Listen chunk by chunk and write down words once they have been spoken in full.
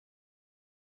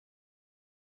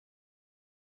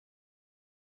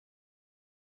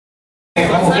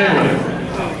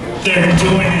They're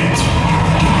doing it.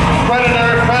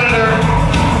 Predator, Predator.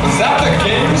 Is that the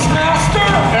games master?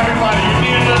 Everybody, you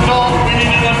need an adult. We need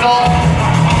an adult.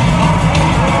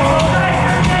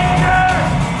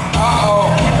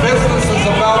 Uh-oh. Business is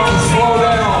about to slow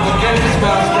down. The games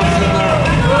master's in there.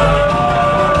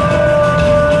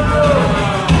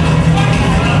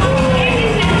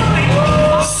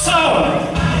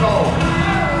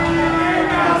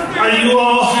 Are you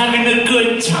all having a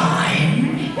good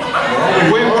time?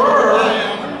 We were.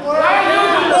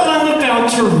 Well, I'm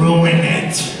about to ruin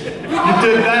it. You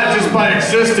did that just by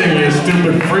existing, you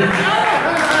stupid freak.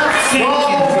 Thank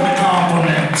you for the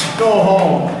compliment. Go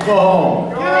home. Go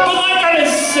home. But I gotta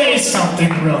say something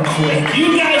real quick.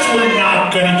 You guys were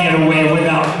not gonna get away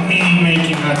without me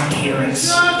making an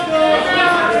appearance. I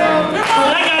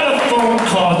got a phone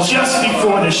call just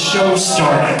before the show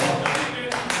started.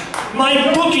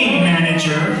 My booking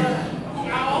manager,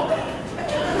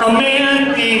 a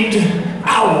man named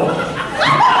Owl,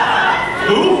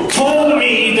 who told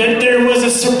me that there was a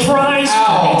surprise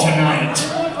for me tonight.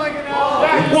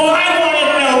 Well, I want to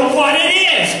know what it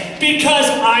is, because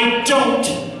I don't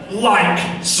like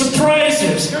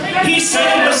surprises. He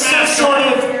said it was some sort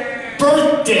of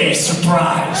birthday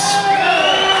surprise.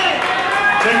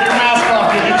 Take your mask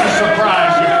off, you get your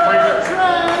surprise, you freak.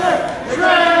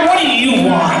 What do you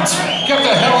want? Get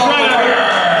the hell out of the ring.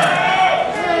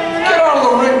 Get out of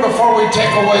the ring before we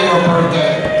take away your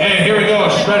birthday. Hey, here we go.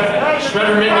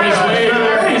 Shredder making his way.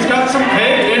 He's got some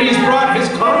cake and he's brought his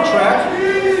contract.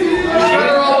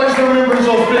 Shredder always remembers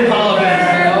those big holidays,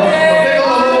 you know? Big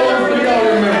old ones, but he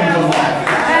always remembers them all.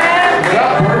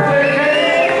 That birthday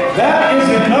cake? That is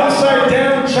an upside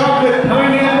down chocolate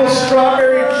pineapple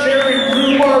strawberry cherry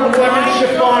rhubarb lemon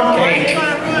chiffon cake.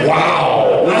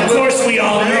 Wow. Of course, we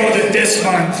all know that this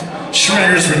month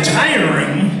Shredder's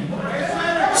retiring.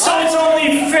 So it's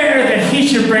only fair that he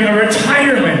should bring a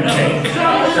retirement cake.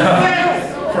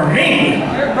 For me.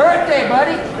 Your birthday,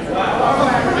 buddy.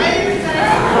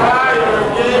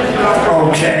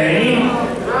 Okay.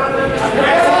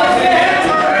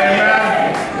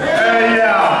 Hey,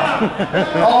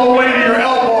 yeah. All the way to your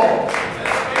elbow.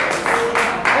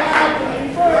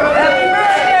 Happy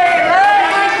birthday,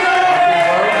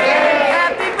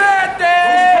 Happy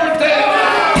birthday!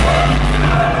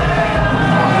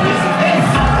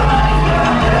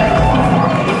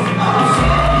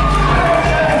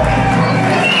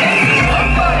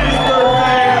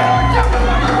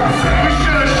 You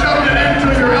should have shoved it into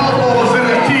your elbows in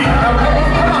the teeth. Now,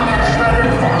 come on now, Shredder.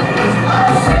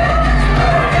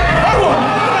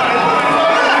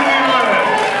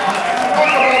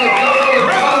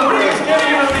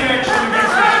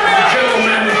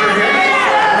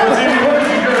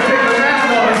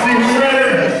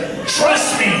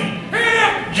 Trust me.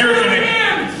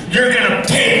 You're gonna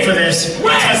pay for this.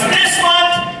 Because this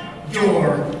month,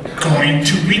 you're going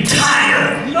to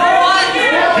retire. You know what?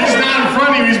 He's not in front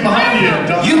of you, he's behind you.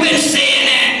 Dumb. You've been saying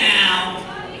that now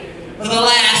for the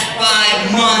last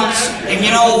 5 months, and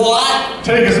you know what?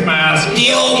 Take his mask.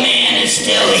 The old man is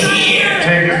still here.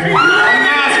 Take his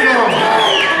mask off.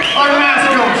 Unmask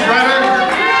him, Shredder.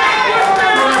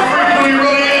 You're a freak who he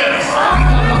really is.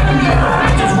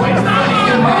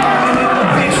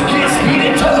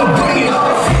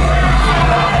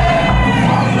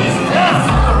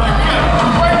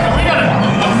 We got a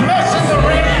mess in the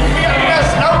ring. We got a mess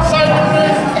outside the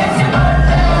ring.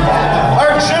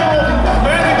 Our general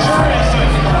manager is an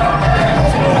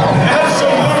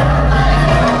absolute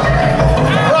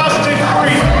frosted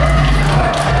freak.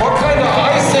 What kind of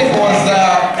icing was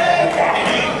that?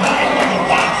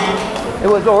 It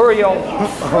was Oreo.